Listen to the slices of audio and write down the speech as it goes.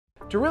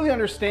To really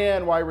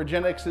understand why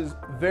Regenexx is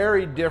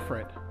very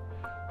different,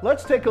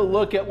 let's take a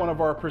look at one of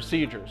our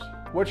procedures.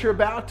 What you're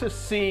about to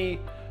see,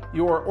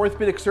 your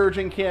orthopedic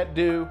surgeon can't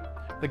do,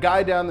 the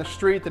guy down the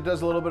street that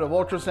does a little bit of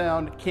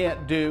ultrasound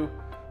can't do.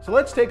 So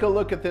let's take a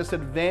look at this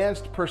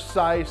advanced,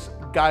 precise,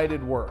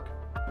 guided work.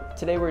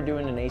 Today we're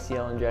doing an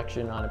ACL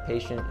injection on a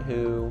patient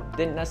who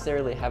didn't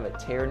necessarily have a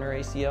tear in her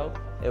ACL.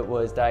 It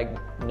was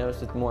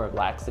diagnosed with more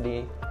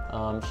laxity.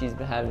 She's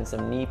been having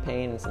some knee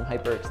pain and some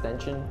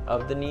hyperextension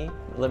of the knee,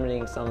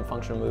 limiting some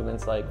functional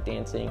movements like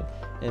dancing.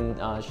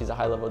 And she's a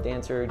high-level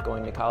dancer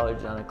going to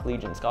college on a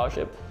collegiate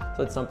scholarship,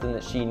 so it's something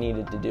that she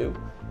needed to do.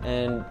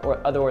 And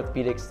other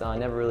orthopedics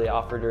never really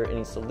offered her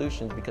any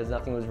solutions because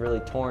nothing was really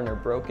torn or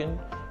broken.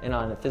 And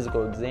on a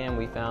physical exam,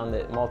 we found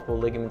that multiple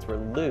ligaments were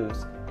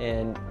loose.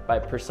 And by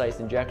precise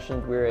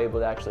injections, we were able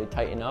to actually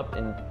tighten up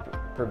and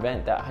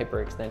prevent that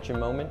hyperextension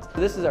moment.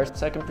 This is our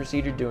second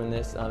procedure doing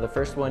this. The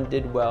first one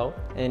did well,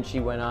 and she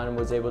went on and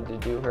was able to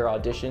do her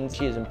auditions.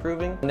 She is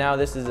improving. Now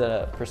this is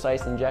a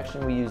precise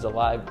injection. We use a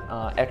live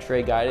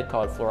x-ray guided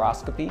called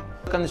fluoroscopy.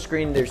 Look on the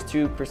screen, there's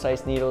two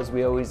precise needles.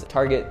 We always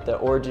target the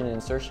origin and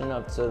insertion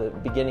of, so the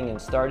beginning and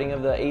starting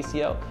of the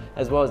ACL,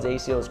 as well as the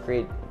ACL is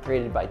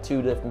created by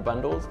two different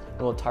bundles,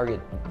 and we'll target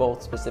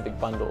both specific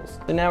bundles.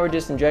 So now we're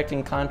just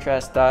injecting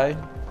contrast dye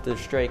to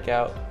strike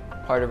out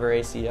part of her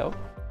ACL.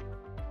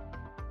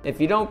 If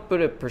you don't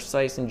put a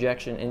precise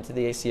injection into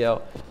the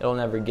ACL, it'll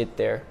never get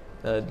there.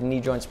 The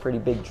knee joint's a pretty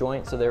big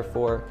joint, so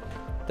therefore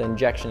the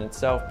injection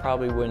itself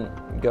probably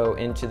wouldn't go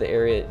into the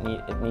area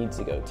it needs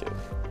to go to.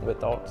 With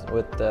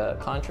the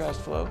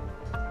contrast flow,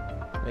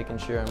 making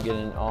sure I'm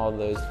getting all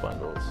those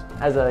bundles.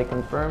 As I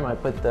confirm, I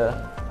put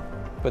the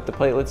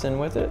platelets in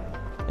with it,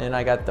 and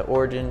I got the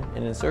origin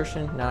and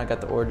insertion. Now I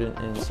got the origin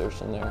and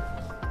insertion there.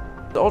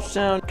 The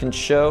ultrasound can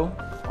show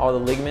all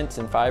the ligaments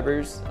and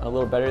fibers a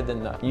little better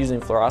than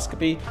using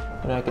fluoroscopy.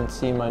 And I can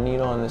see my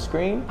needle on the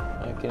screen.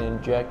 I can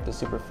inject the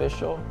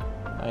superficial.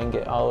 I can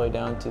get all the way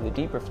down to the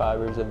deeper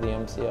fibers of the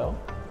MCL.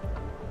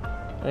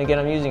 And again,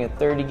 I'm using a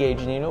 30 gauge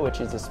needle, which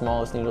is the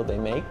smallest needle they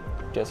make,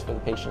 just for the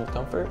patient's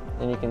comfort.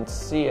 And you can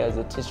see as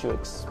the tissue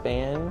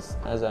expands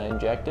as I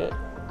inject it.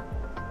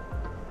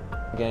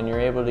 Again, you're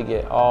able to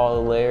get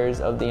all the layers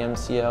of the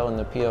MCL and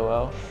the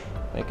POL,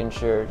 making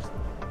sure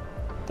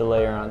the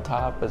layer on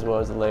top as well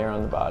as the layer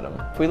on the bottom.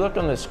 If we look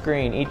on the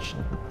screen,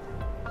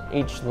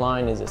 each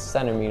line is a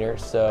centimeter,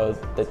 so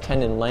the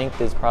tendon length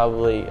is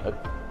probably a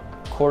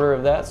quarter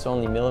of that, so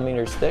only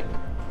millimeters thick.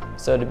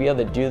 So to be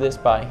able to do this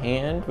by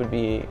hand would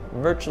be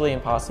virtually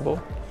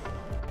impossible.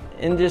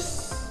 In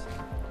this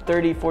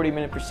 30-40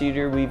 minute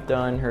procedure, we've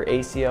done her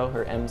ACL,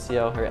 her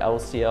MCL, her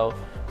LCL,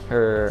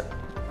 her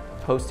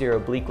posterior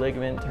oblique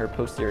ligament, her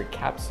posterior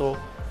capsule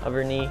of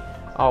her knee,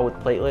 all with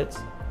platelets,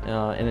 in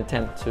an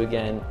attempt to,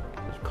 again,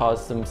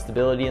 cause some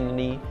stability in the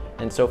knee.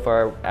 And so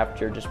far,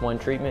 after just one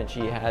treatment,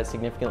 she has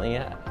significantly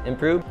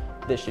improved.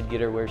 This should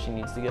get her where she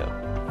needs to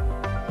go.